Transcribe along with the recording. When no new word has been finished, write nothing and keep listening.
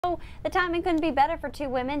The timing couldn't be better for two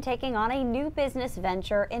women taking on a new business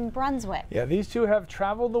venture in Brunswick. Yeah, these two have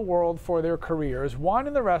traveled the world for their careers, one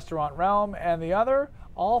in the restaurant realm and the other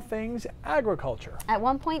all things agriculture. At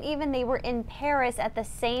one point even they were in Paris at the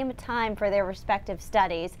same time for their respective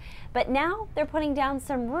studies, but now they're putting down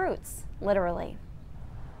some roots, literally.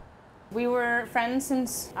 We were friends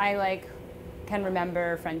since I can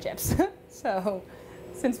remember friendships. So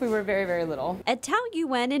since we were very, very little. At Tao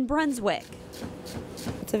Yuan in Brunswick.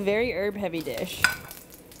 It's a very herb-heavy dish.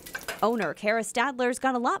 Owner Kara Stadler's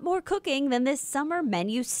got a lot more cooking than this summer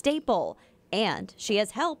menu staple. And she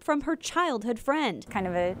has help from her childhood friend. Kind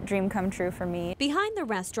of a dream come true for me. Behind the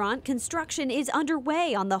restaurant, construction is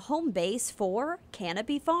underway on the home base for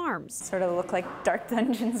Canopy Farms. Sort of look like dark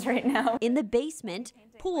dungeons right now. In the basement,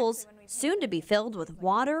 pools soon to be filled with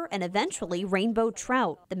water and eventually rainbow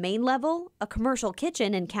trout. The main level, a commercial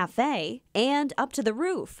kitchen and cafe, and up to the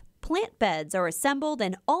roof. Plant beds are assembled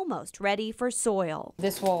and almost ready for soil.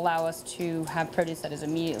 This will allow us to have produce that is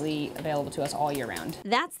immediately available to us all year round.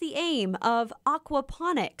 That's the aim of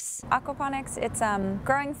aquaponics. Aquaponics, it's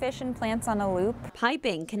growing fish and plants on a loop.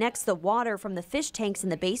 Piping connects the water from the fish tanks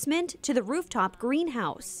in the basement to the rooftop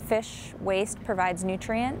greenhouse. Fish waste provides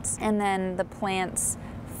nutrients, and then the plants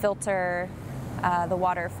filter the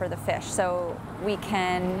water for the fish, so we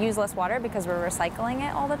can use less water because we're recycling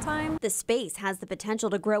it all the time. The space has the potential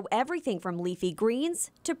to grow everything from leafy greens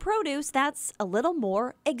to produce that's a little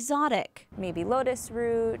more exotic. Maybe lotus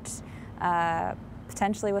root,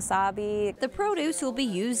 potentially wasabi. The produce will be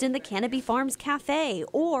used in the Canopy Farms Cafe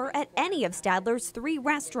or at any of Stadler's 3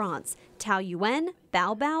 restaurants, Tao Yuan,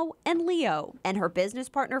 Bao Bao, and Leo. And her business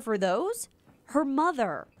partner for those? Her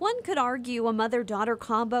mother. One could argue a mother-daughter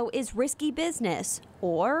combo is risky business,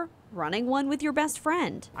 or running one with your best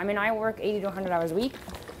friend. I mean, I work 80 to 100 hours a week,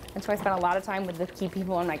 and so I spend a lot of time with the key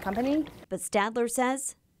people in my company. But Stadler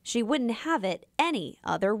says she wouldn't have it any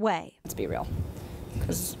other way. Let's be real,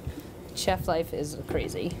 because chef life is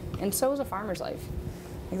crazy, and so is a farmer's life.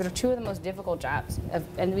 They're 2 of the most difficult jobs,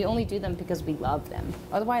 and we only do them because we love them.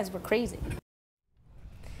 Otherwise, we're crazy.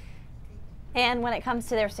 And when it comes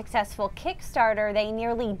to their successful Kickstarter, they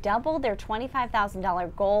nearly doubled their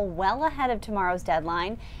 $25,000 goal well ahead of tomorrow's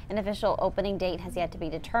deadline. An official opening date has yet to be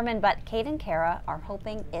determined, but Kate and Kara are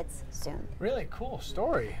hoping it's soon. Really cool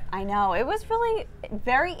story. I know. It was really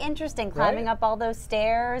very interesting climbing up all those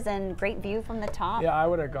stairs and great view from the top. Yeah, I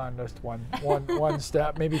would have gone just one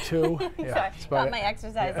step, maybe 2. Yeah, so I got my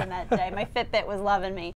exercise in that day. My Fitbit was loving me.